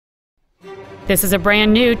This is a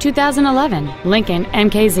brand new 2011 Lincoln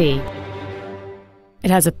MKZ. It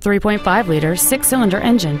has a 3.5-liter six-cylinder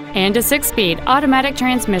engine and a 6-speed automatic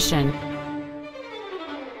transmission.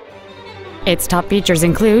 Its top features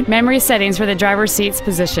include memory settings for the driver's seat's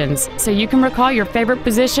positions, so you can recall your favorite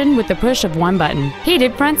position with the push of one button,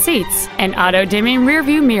 heated front seats, an auto-dimming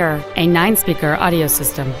rearview mirror, a 9-speaker audio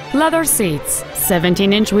system, leather seats,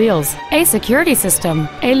 17-inch wheels, a security system,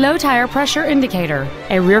 a low-tire pressure indicator,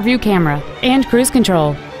 a rearview camera, and cruise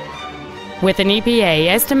control. With an EPA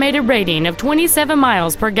estimated rating of 27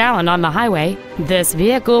 miles per gallon on the highway, this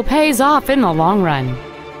vehicle pays off in the long run.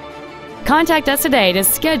 Contact us today to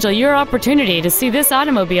schedule your opportunity to see this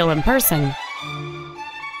automobile in person.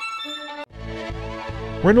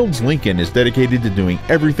 Reynolds Lincoln is dedicated to doing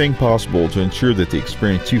everything possible to ensure that the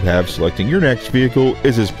experience you have selecting your next vehicle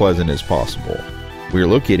is as pleasant as possible. We are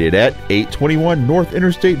located at 821 North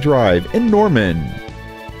Interstate Drive in Norman.